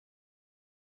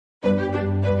Faith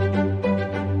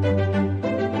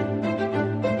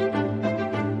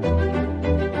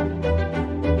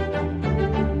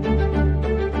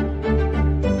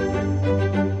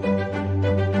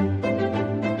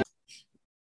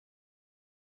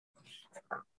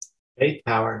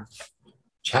Power,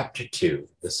 Chapter 2,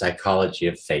 The Psychology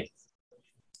of Faith.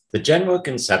 The general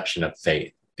conception of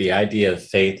faith, the idea of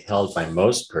faith held by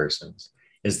most persons,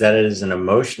 is that it is an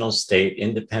emotional state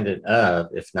independent of,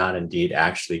 if not indeed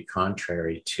actually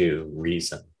contrary to,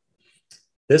 reason.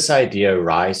 This idea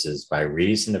arises by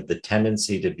reason of the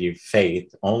tendency to view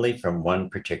faith only from one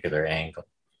particular angle.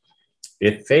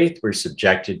 If faith were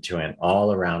subjected to an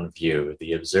all-around view,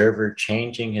 the observer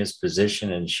changing his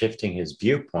position and shifting his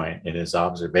viewpoint in his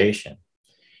observation,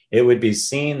 it would be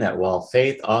seen that while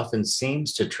faith often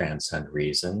seems to transcend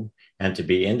reason and to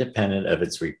be independent of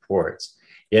its reports,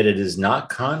 yet it is not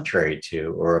contrary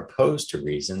to or opposed to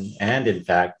reason, and in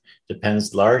fact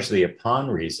depends largely upon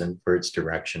reason for its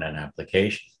direction and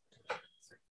application.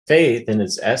 Faith, in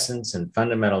its essence and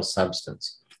fundamental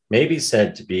substance, may be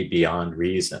said to be beyond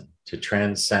reason, to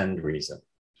transcend reason.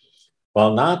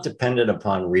 While not dependent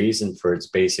upon reason for its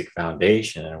basic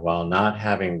foundation, and while not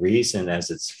having reason as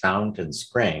its fount and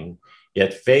spring,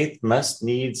 yet faith must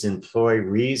needs employ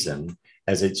reason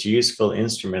as its useful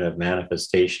instrument of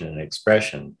manifestation and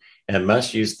expression, and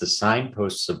must use the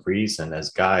signposts of reason as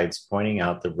guides pointing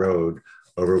out the road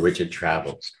over which it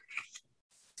travels.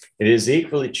 It is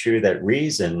equally true that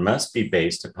reason must be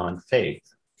based upon faith,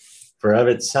 for of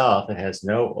itself it has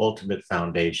no ultimate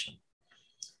foundation.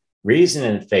 Reason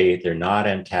and faith are not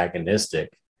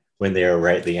antagonistic when they are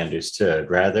rightly understood.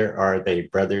 Rather, are they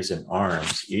brothers in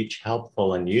arms, each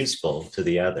helpful and useful to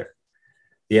the other.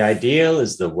 The ideal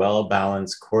is the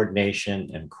well-balanced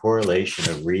coordination and correlation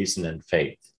of reason and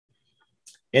faith.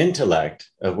 Intellect,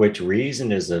 of which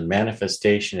reason is a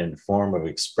manifestation and form of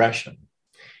expression,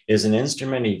 is an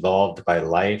instrument evolved by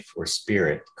life or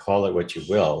spirit, call it what you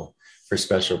will, for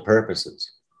special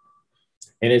purposes.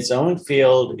 In its own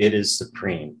field, it is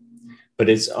supreme. But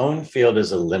its own field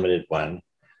is a limited one,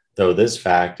 though this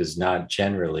fact is not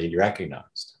generally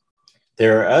recognized.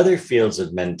 There are other fields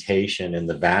of mentation in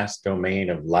the vast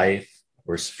domain of life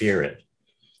or spirit.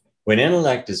 When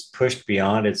intellect is pushed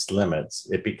beyond its limits,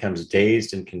 it becomes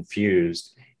dazed and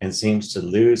confused and seems to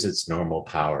lose its normal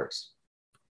powers.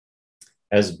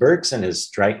 As Bergson has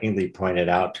strikingly pointed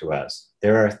out to us,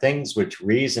 there are things which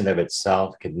reason of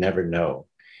itself could never know,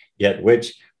 yet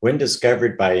which, when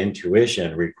discovered by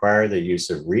intuition, require the use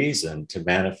of reason to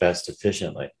manifest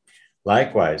efficiently.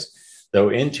 Likewise, though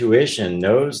intuition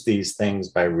knows these things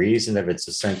by reason of its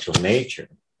essential nature,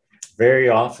 very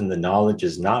often the knowledge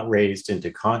is not raised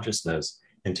into consciousness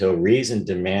until reason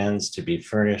demands to be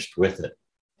furnished with it.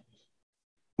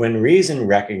 When reason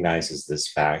recognizes this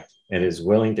fact and is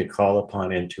willing to call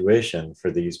upon intuition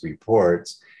for these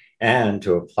reports and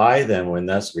to apply them when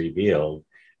thus revealed,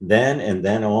 then and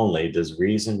then only does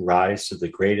reason rise to the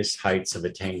greatest heights of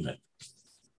attainment.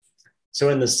 So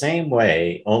in the same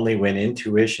way, only when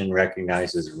intuition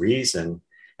recognizes reason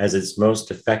as its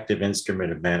most effective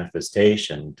instrument of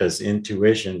manifestation does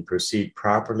intuition proceed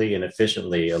properly and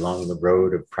efficiently along the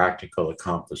road of practical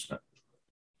accomplishment.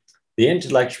 The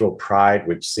intellectual pride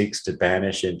which seeks to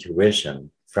banish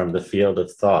intuition from the field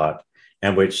of thought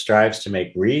and which strives to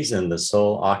make reason the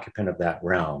sole occupant of that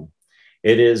realm,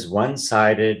 it is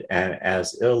one-sided and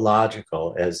as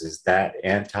illogical as is that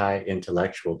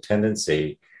anti-intellectual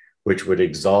tendency which would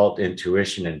exalt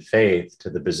intuition and faith to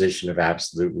the position of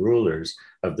absolute rulers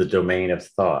of the domain of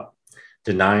thought,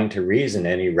 denying to reason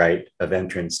any right of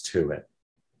entrance to it.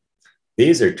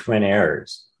 These are twin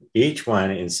errors, each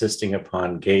one insisting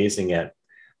upon gazing at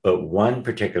but one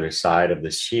particular side of the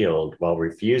shield while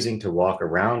refusing to walk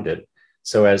around it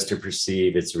so as to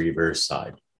perceive its reverse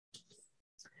side.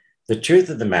 The truth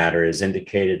of the matter, as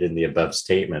indicated in the above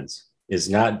statements, is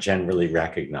not generally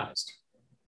recognized.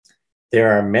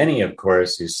 There are many, of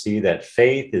course, who see that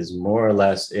faith is more or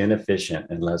less inefficient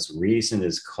unless reason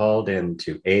is called in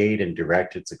to aid and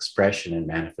direct its expression and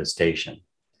manifestation.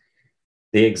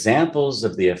 The examples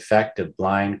of the effect of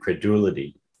blind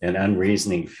credulity and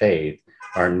unreasoning faith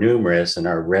are numerous and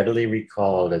are readily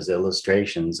recalled as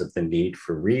illustrations of the need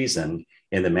for reason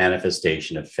in the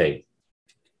manifestation of faith.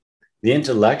 The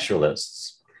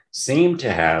intellectualists seem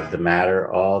to have the matter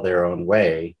all their own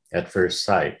way at first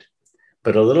sight,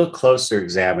 but a little closer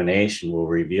examination will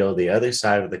reveal the other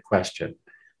side of the question,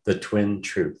 the twin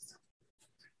truth.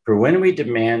 For when we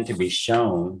demand to be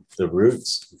shown the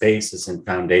roots, basis, and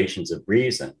foundations of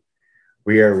reason,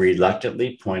 we are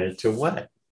reluctantly pointed to what?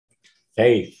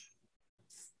 Faith.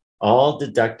 All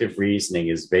deductive reasoning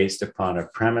is based upon a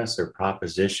premise or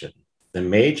proposition. The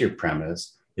major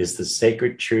premise is the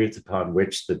sacred truth upon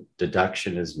which the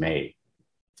deduction is made.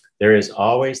 There is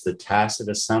always the tacit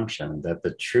assumption that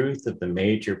the truth of the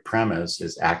major premise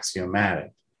is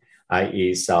axiomatic,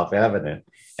 i.e., self-evident,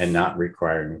 and not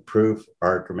requiring proof,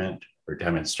 argument, or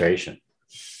demonstration.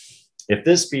 If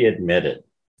this be admitted,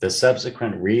 the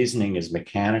subsequent reasoning is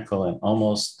mechanical and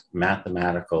almost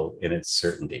mathematical in its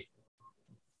certainty.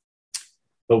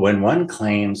 But when one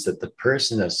claims that the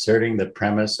person asserting the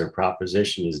premise or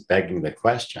proposition is begging the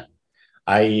question,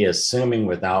 i.e., assuming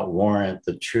without warrant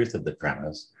the truth of the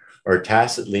premise, or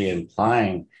tacitly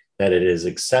implying that it is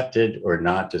accepted or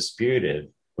not disputed,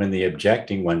 when the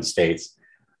objecting one states,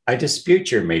 "I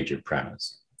dispute your major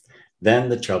premise," then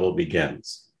the trouble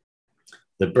begins.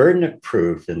 The burden of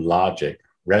proof in logic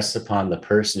rests upon the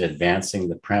person advancing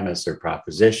the premise or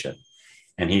proposition,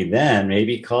 and he then may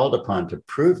be called upon to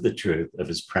prove the truth of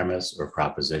his premise or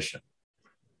proposition.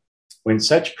 When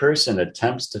such person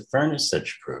attempts to furnish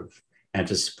such proof and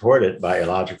to support it by a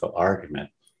logical argument,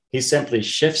 he simply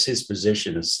shifts his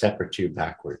position a step or two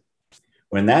backward.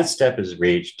 When that step is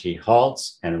reached, he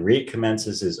halts and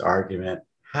recommences his argument.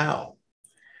 How?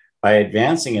 By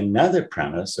advancing another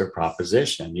premise or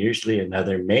proposition, usually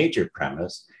another major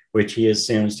premise, which he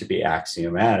assumes to be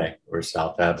axiomatic or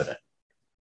self-evident.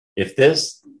 If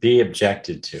this be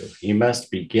objected to, he must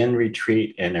begin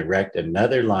retreat and erect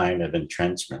another line of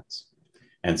entrenchments,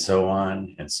 and so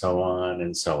on, and so on,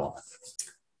 and so on.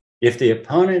 If the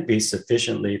opponent be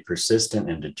sufficiently persistent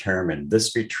and determined,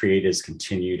 this retreat is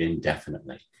continued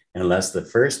indefinitely, unless the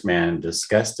first man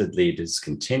disgustedly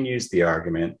discontinues the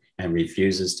argument and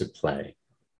refuses to play.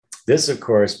 This, of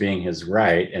course, being his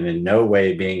right, and in no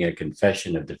way being a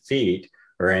confession of defeat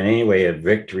or in any way a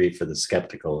victory for the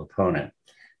skeptical opponent.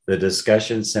 The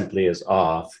discussion simply is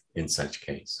off in such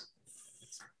case.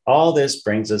 All this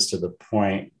brings us to the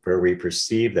point where we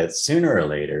perceive that sooner or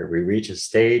later we reach a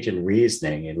stage in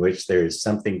reasoning in which there is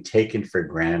something taken for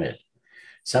granted,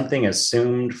 something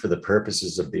assumed for the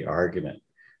purposes of the argument,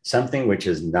 something which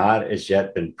has not as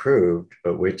yet been proved,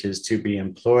 but which is to be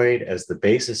employed as the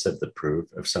basis of the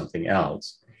proof of something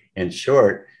else. In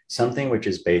short, something which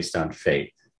is based on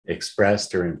faith,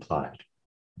 expressed or implied.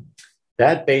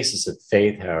 That basis of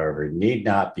faith, however, need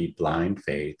not be blind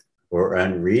faith or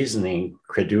unreasoning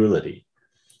credulity.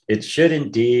 It should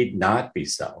indeed not be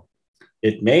so.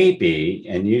 It may be,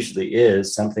 and usually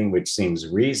is, something which seems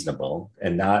reasonable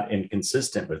and not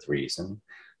inconsistent with reason,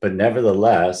 but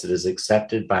nevertheless, it is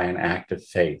accepted by an act of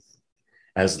faith,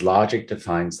 as logic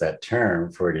defines that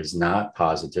term, for it is not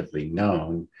positively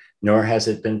known, nor has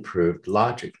it been proved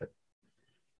logically.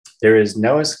 There is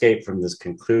no escape from this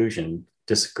conclusion,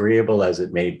 disagreeable as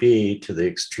it may be to the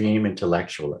extreme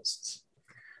intellectualists.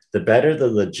 The better the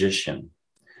logician,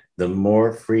 the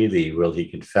more freely will he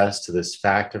confess to this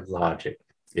fact of logic.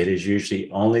 It is usually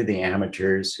only the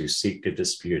amateurs who seek to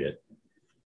dispute it.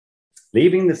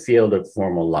 Leaving the field of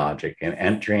formal logic and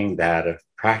entering that of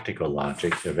practical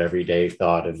logic of everyday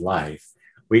thought and life,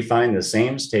 we find the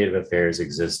same state of affairs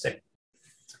existing.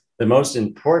 The most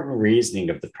important reasoning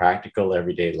of the practical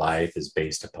everyday life is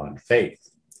based upon faith.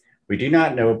 We do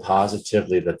not know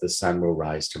positively that the sun will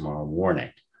rise tomorrow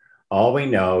morning. All we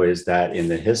know is that in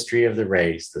the history of the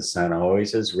race, the sun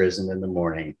always has risen in the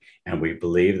morning, and we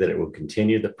believe that it will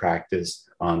continue the practice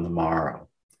on the morrow.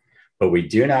 But we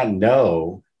do not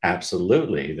know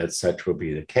absolutely that such will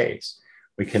be the case.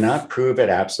 We cannot prove it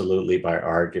absolutely by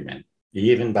argument,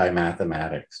 even by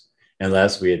mathematics,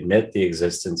 unless we admit the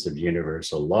existence of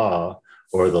universal law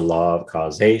or the law of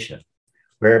causation,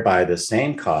 whereby the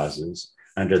same causes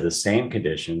under the same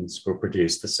conditions will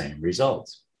produce the same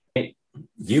results.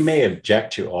 You may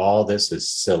object to all this as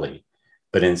silly,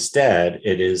 but instead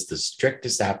it is the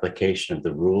strictest application of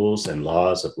the rules and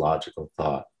laws of logical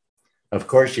thought. Of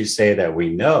course, you say that we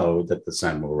know that the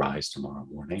sun will rise tomorrow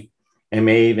morning and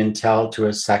may even tell to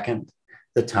a second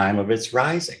the time of its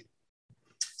rising.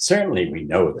 Certainly we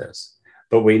know this,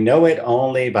 but we know it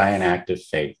only by an act of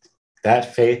faith.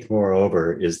 That faith,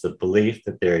 moreover, is the belief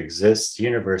that there exists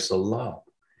universal law,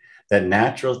 that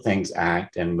natural things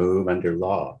act and move under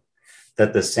law,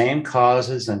 that the same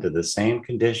causes under the same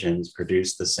conditions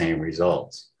produce the same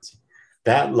results.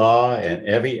 That law and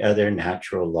every other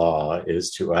natural law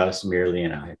is to us merely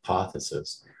an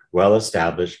hypothesis, well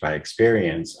established by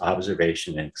experience,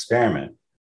 observation, and experiment.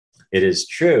 It is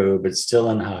true, but still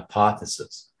an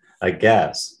hypothesis, a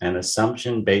guess, an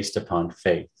assumption based upon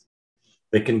faith.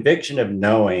 The conviction of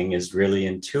knowing is really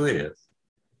intuitive.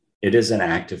 It is an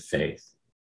act of faith.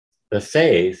 The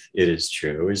faith, it is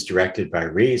true, is directed by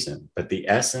reason, but the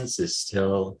essence is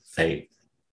still faith.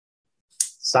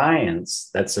 Science,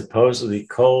 that supposedly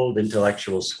cold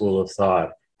intellectual school of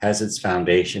thought, has its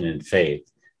foundation in faith,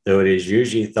 though it is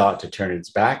usually thought to turn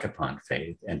its back upon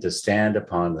faith and to stand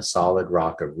upon the solid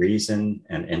rock of reason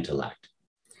and intellect.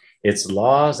 Its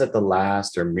laws at the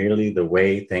last are merely the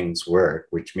way things work,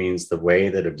 which means the way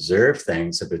that observed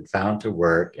things have been found to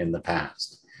work in the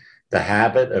past, the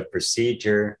habit of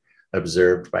procedure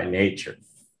observed by nature.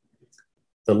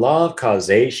 The law of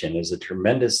causation is a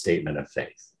tremendous statement of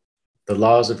faith. The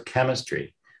laws of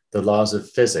chemistry, the laws of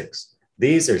physics,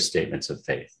 these are statements of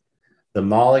faith. The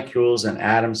molecules and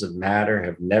atoms of matter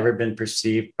have never been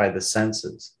perceived by the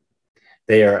senses.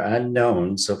 They are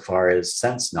unknown so far as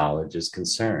sense knowledge is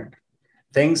concerned.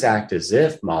 Things act as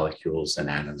if molecules and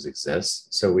atoms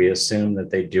exist, so we assume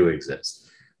that they do exist.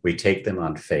 We take them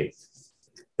on faith.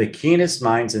 The keenest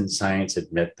minds in science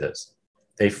admit this.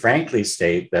 They frankly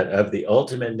state that of the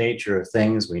ultimate nature of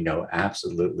things, we know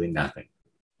absolutely nothing.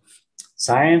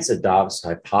 Science adopts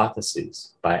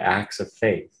hypotheses by acts of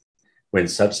faith. When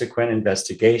subsequent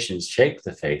investigations shake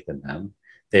the faith in them,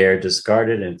 they are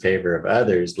discarded in favor of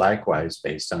others, likewise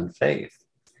based on faith.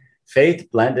 Faith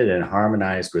blended and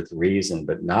harmonized with reason,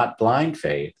 but not blind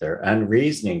faith or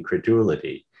unreasoning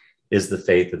credulity, is the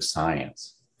faith of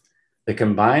science. The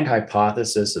combined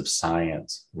hypothesis of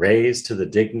science, raised to the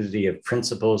dignity of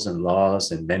principles and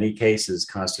laws, in many cases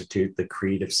constitute the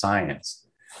creed of science,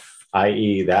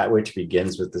 i.e., that which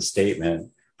begins with the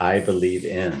statement, I believe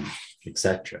in,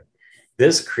 etc.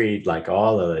 This creed, like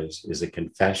all others, is a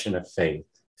confession of faith,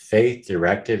 faith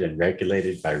directed and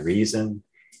regulated by reason.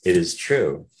 It is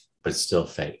true, but still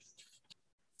faith.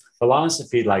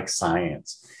 Philosophy, like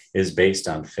science, is based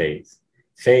on faith,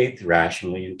 faith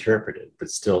rationally interpreted, but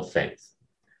still faith.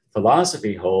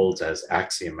 Philosophy holds as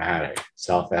axiomatic,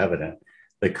 self-evident,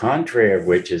 the contrary of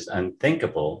which is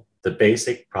unthinkable, the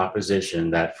basic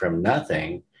proposition that from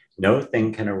nothing, no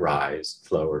thing can arise,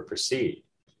 flow, or proceed.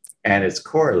 And its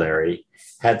corollary,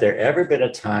 had there ever been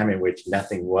a time in which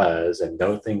nothing was and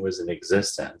no thing was in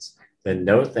existence, then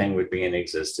no thing would be in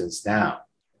existence now.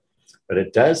 But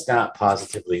it does not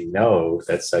positively know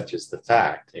that such is the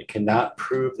fact. It cannot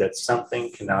prove that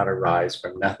something cannot arise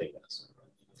from nothingness.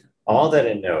 All that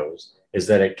it knows is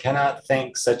that it cannot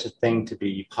think such a thing to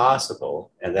be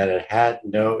possible and that it had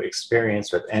no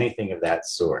experience with anything of that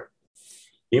sort.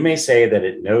 You may say that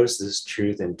it knows this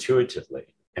truth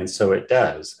intuitively, and so it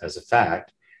does, as a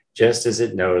fact, just as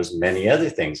it knows many other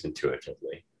things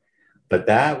intuitively. But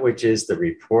that which is the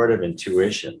report of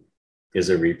intuition is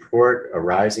a report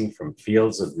arising from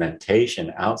fields of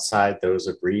mentation outside those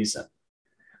of reason,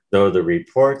 though the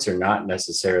reports are not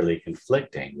necessarily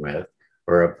conflicting with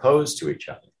or opposed to each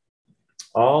other.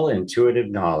 All intuitive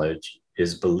knowledge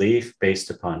is belief based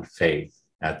upon faith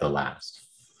at the last.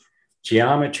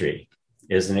 Geometry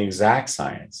is an exact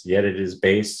science, yet it is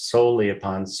based solely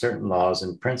upon certain laws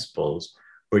and principles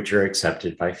which are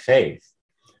accepted by faith,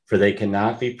 for they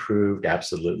cannot be proved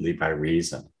absolutely by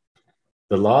reason.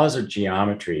 The laws of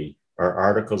geometry are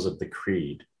articles of the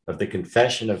creed, of the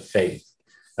confession of faith,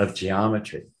 of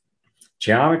geometry.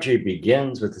 Geometry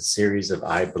begins with a series of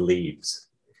I believes.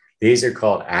 These are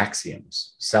called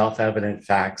axioms, self-evident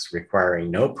facts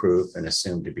requiring no proof and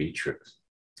assumed to be truth.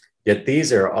 Yet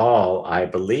these are all I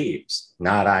believes,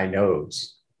 not I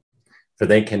knows, for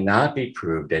they cannot be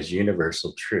proved as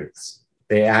universal truths.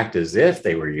 They act as if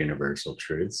they were universal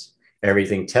truths.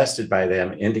 Everything tested by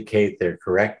them indicate their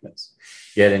correctness.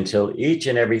 Yet until each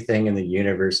and everything in the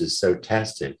universe is so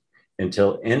tested,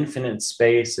 until infinite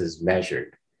space is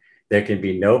measured, there can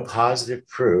be no positive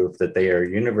proof that they are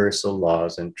universal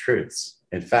laws and truths.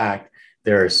 In fact,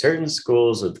 there are certain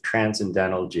schools of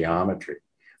transcendental geometry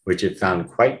which have found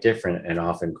quite different and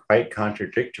often quite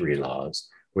contradictory laws,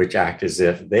 which act as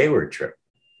if they were true.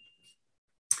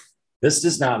 This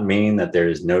does not mean that there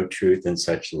is no truth in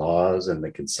such laws and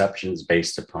the conceptions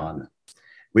based upon them.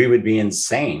 We would be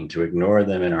insane to ignore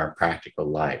them in our practical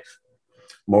life.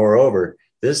 Moreover,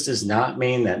 this does not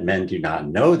mean that men do not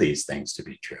know these things to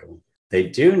be true. They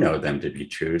do know them to be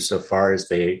true so far as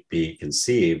they be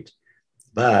conceived,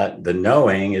 but the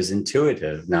knowing is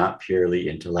intuitive, not purely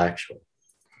intellectual.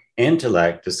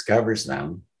 Intellect discovers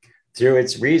them through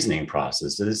its reasoning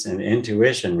processes, and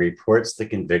intuition reports the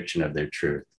conviction of their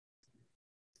truth.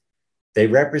 They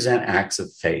represent acts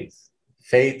of faith,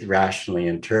 faith rationally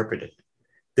interpreted.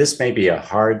 This may be a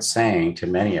hard saying to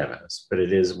many of us, but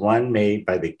it is one made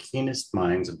by the keenest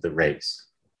minds of the race.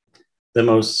 The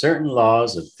most certain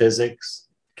laws of physics,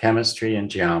 chemistry, and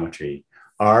geometry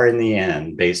are in the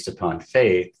end based upon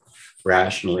faith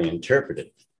rationally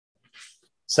interpreted.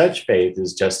 Such faith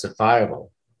is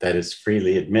justifiable, that is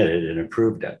freely admitted and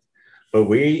approved of. But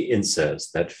we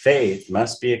insist that faith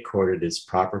must be accorded its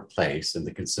proper place in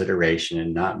the consideration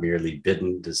and not merely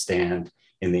bidden to stand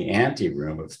in the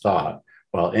anteroom of thought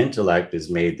while intellect is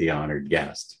made the honored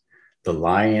guest, the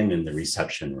lion in the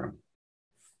reception room.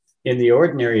 In the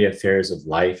ordinary affairs of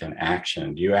life and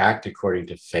action, you act according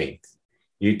to faith.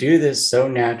 You do this so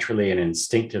naturally and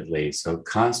instinctively, so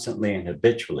constantly and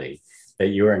habitually, that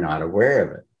you are not aware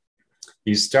of it.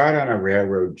 You start on a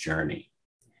railroad journey.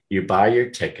 You buy your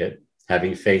ticket,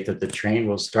 having faith that the train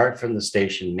will start from the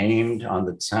station named on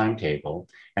the timetable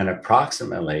and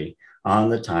approximately on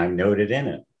the time noted in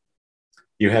it.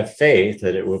 You have faith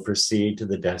that it will proceed to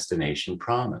the destination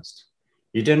promised.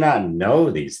 You do not know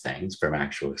these things from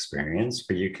actual experience,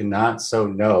 for you cannot so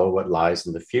know what lies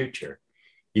in the future.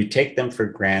 You take them for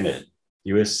granted.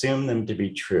 You assume them to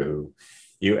be true.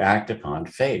 You act upon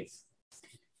faith.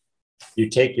 You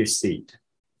take your seat.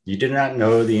 You do not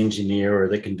know the engineer or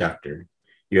the conductor.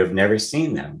 You have never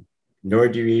seen them, nor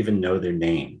do you even know their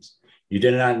names. You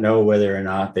do not know whether or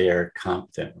not they are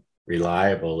competent,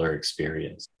 reliable, or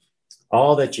experienced.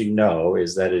 All that you know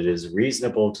is that it is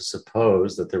reasonable to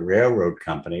suppose that the railroad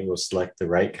company will select the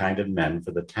right kind of men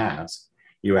for the task.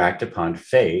 You act upon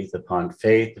faith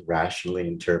rationally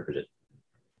interpreted.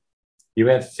 You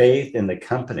have faith in the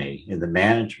company, in the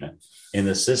management, in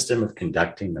the system of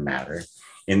conducting the matter,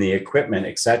 in the equipment,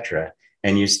 etc.,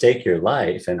 and you stake your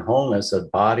life and wholeness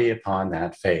of body upon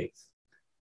that faith.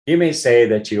 You may say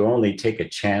that you only take a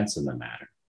chance in the matter,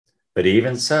 but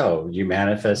even so, you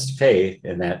manifest faith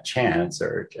in that chance,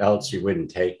 or else you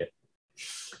wouldn't take it.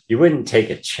 You wouldn't take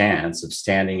a chance of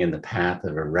standing in the path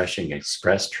of a rushing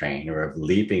express train or of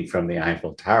leaping from the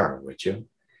Eiffel Tower, would you?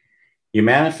 You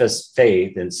manifest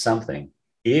faith in something,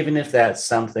 even if that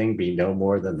something be no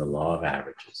more than the law of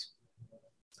averages.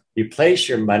 You place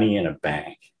your money in a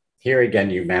bank. Here again,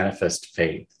 you manifest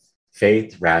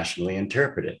faith rationally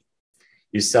interpreted.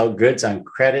 You sell goods on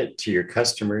credit to your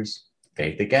customers,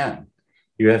 faith again.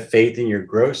 You have faith in your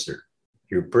grocer,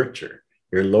 your butcher,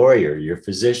 your lawyer, your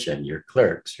physician, your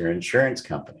clerks, your insurance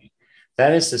company.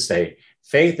 That is to say,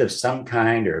 faith of some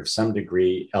kind or of some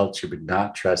degree, else you would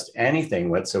not trust anything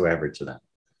whatsoever to them.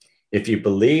 If you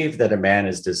believe that a man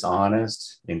is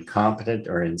dishonest, incompetent,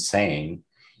 or insane,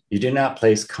 you do not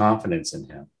place confidence in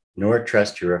him, nor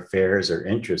trust your affairs or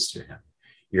interests to him.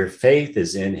 Your faith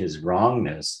is in his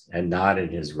wrongness and not in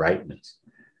his rightness.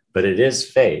 But it is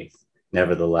faith,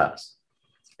 nevertheless.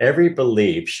 Every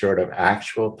belief short of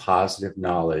actual positive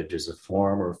knowledge is a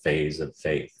form or phase of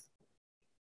faith.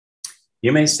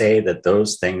 You may say that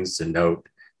those things denote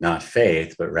not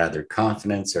faith, but rather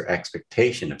confidence or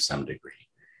expectation of some degree.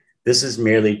 This is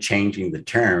merely changing the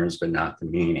terms, but not the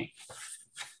meaning.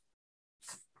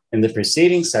 In the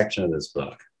preceding section of this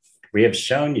book, we have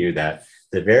shown you that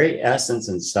the very essence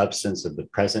and substance of the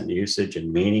present usage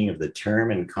and meaning of the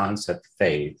term and concept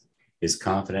faith is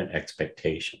confident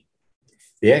expectation.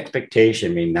 The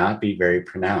expectation may not be very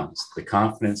pronounced. The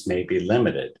confidence may be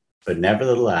limited, but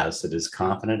nevertheless, it is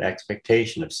confident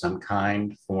expectation of some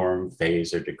kind, form,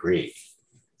 phase, or degree.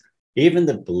 Even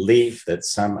the belief that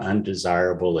some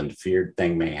undesirable and feared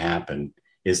thing may happen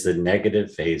is the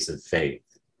negative phase of faith.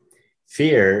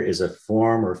 Fear is a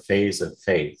form or phase of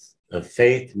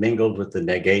faith mingled with the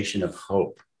negation of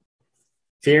hope.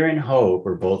 Fear and hope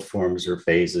are both forms or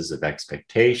phases of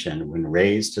expectation. When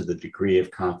raised to the degree of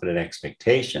confident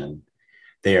expectation,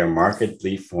 they are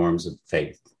markedly forms of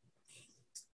faith.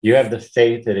 You have the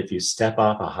faith that if you step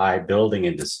off a high building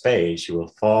into space, you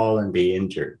will fall and be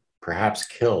injured, perhaps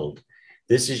killed.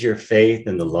 This is your faith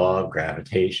in the law of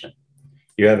gravitation.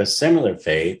 You have a similar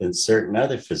faith in certain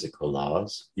other physical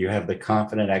laws. You have the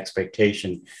confident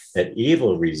expectation that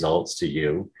evil results to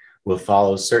you will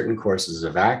follow certain courses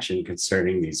of action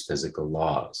concerning these physical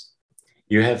laws.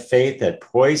 You have faith that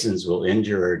poisons will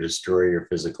injure or destroy your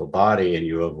physical body, and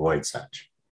you avoid such.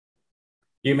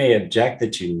 You may object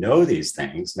that you know these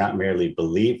things, not merely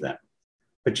believe them,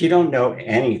 but you don't know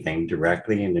anything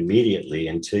directly and immediately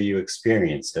until you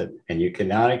experience it, and you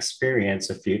cannot experience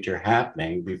a future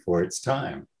happening before its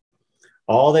time.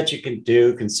 All that you can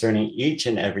do concerning each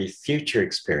and every future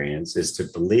experience is to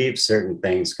believe certain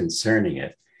things concerning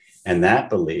it, and that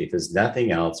belief is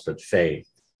nothing else but faith,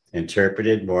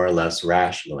 interpreted more or less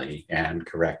rationally and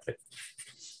correctly.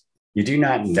 You do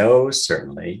not know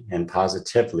certainly and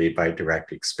positively by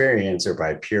direct experience or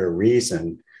by pure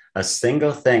reason a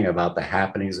single thing about the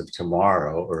happenings of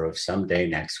tomorrow or of some day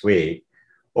next week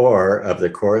or of the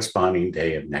corresponding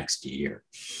day of next year.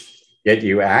 Yet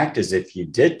you act as if you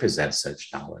did possess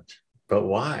such knowledge. But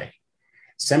why?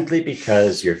 Simply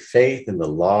because your faith in the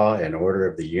law and order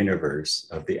of the universe,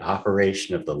 of the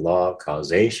operation of the law of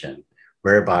causation,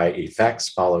 whereby effects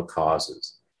follow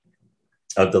causes,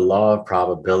 of the law of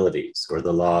probabilities or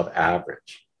the law of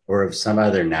average, or of some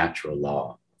other natural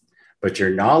law. But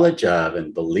your knowledge of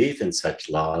and belief in such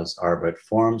laws are but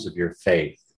forms of your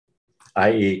faith,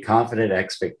 i.e., confident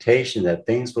expectation that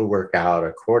things will work out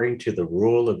according to the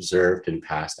rule observed in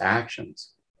past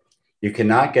actions. You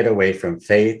cannot get away from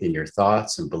faith in your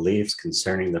thoughts and beliefs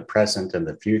concerning the present and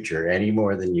the future any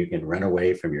more than you can run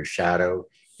away from your shadow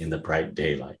in the bright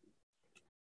daylight.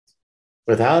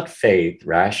 Without faith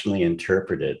rationally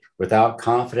interpreted, without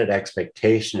confident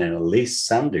expectation in at least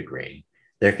some degree,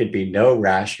 there could be no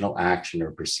rational action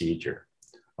or procedure.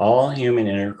 All human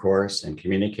intercourse and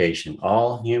communication,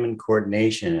 all human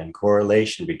coordination and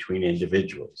correlation between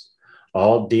individuals,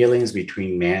 all dealings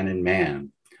between man and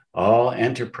man, all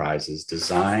enterprises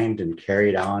designed and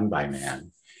carried on by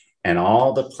man, and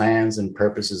all the plans and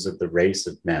purposes of the race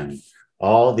of men,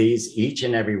 all these, each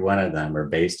and every one of them, are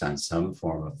based on some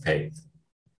form of faith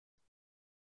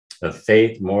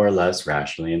more or less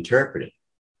rationally interpreted.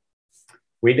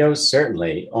 We know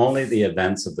certainly only the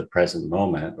events of the present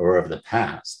moment or of the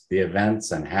past, the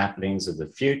events and happenings of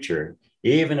the future,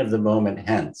 even of the moment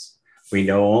hence. We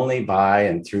know only by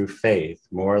and through faith,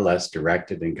 more or less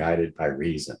directed and guided by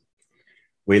reason.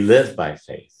 We live by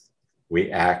faith.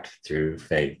 We act through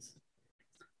faith.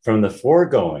 From the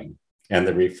foregoing and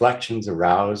the reflections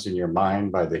aroused in your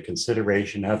mind by the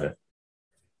consideration of it,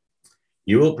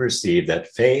 you will perceive that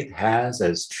faith has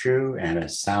as true and a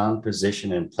sound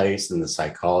position and place in the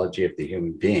psychology of the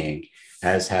human being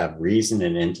as have reason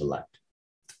and intellect.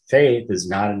 Faith is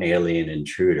not an alien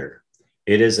intruder.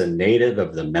 It is a native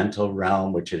of the mental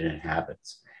realm which it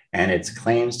inhabits, and its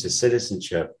claims to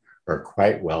citizenship are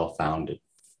quite well founded.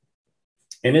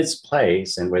 In its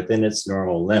place and within its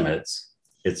normal limits,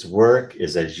 its work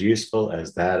is as useful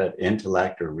as that of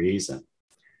intellect or reason.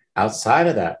 Outside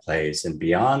of that place and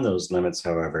beyond those limits,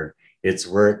 however, its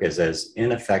work is as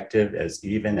ineffective as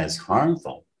even as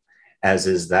harmful as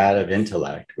is that of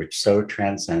intellect, which so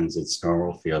transcends its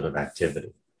normal field of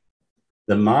activity.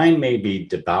 The mind may be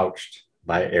debauched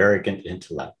by arrogant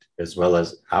intellect as well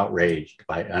as outraged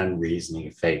by unreasoning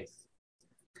faith.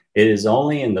 It is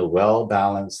only in the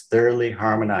well-balanced, thoroughly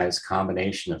harmonized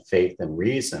combination of faith and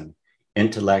reason,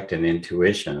 intellect and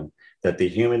intuition, that the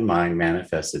human mind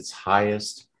manifests its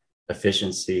highest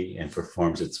efficiency and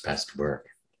performs its best work.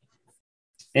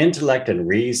 Intellect and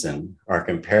reason are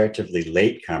comparatively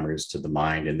latecomers to the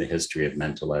mind in the history of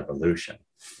mental evolution.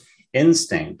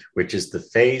 Instinct, which is the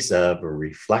phase of or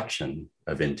reflection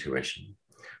of intuition,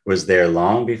 was there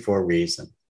long before reason.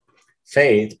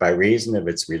 Faith, by reason of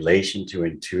its relation to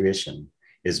intuition,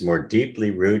 is more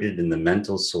deeply rooted in the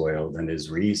mental soil than is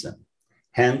reason.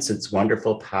 Hence, its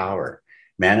wonderful power,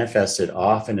 manifested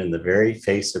often in the very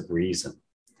face of reason.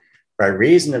 By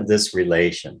reason of this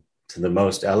relation to the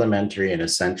most elementary and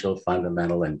essential,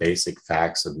 fundamental, and basic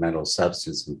facts of mental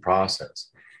substance and process,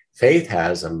 faith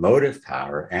has a motive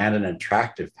power and an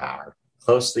attractive power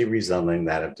closely resembling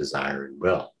that of desire and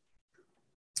will.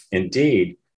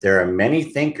 Indeed, there are many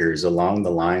thinkers along the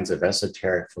lines of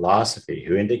esoteric philosophy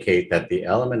who indicate that the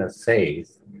element of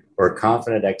faith or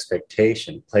confident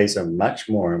expectation plays a much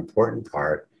more important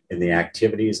part in the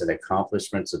activities and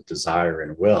accomplishments of desire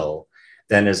and will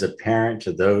than is apparent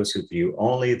to those who view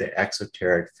only the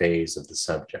exoteric phase of the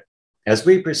subject. As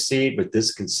we proceed with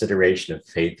this consideration of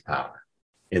faith power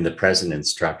in the present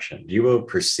instruction, you will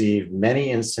perceive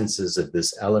many instances of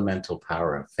this elemental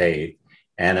power of faith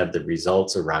and of the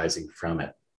results arising from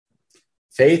it.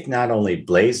 Faith not only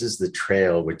blazes the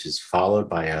trail which is followed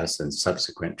by us in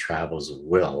subsequent travels of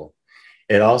will,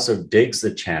 it also digs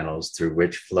the channels through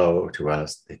which flow to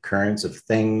us the currents of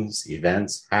things,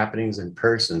 events, happenings, and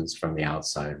persons from the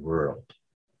outside world.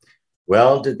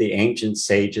 Well did the ancient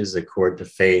sages accord to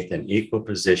faith an equal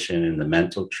position in the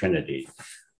mental trinity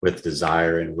with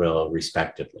desire and will,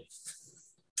 respectively.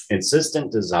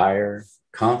 Insistent desire,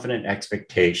 confident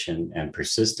expectation, and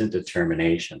persistent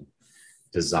determination.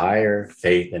 Desire,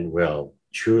 faith, and will,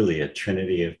 truly a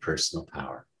trinity of personal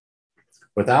power.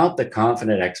 Without the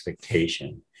confident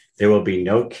expectation, there will be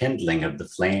no kindling of the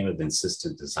flame of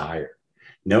insistent desire,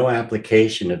 no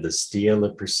application of the steel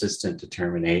of persistent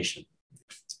determination.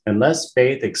 Unless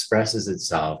faith expresses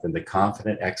itself in the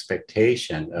confident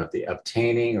expectation of the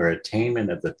obtaining or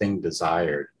attainment of the thing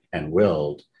desired and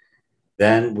willed,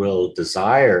 then will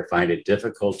desire find it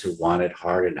difficult to want it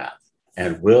hard enough,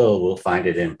 and will find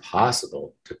it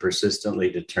impossible to persistently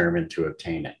determine to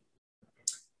obtain it.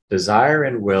 Desire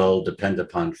and will depend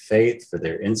upon faith for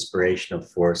their inspirational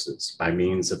forces. By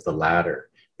means of the latter,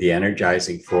 the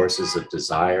energizing forces of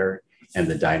desire and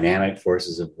the dynamic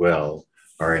forces of will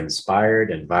are inspired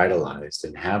and vitalized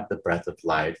and have the breath of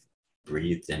life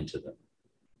breathed into them.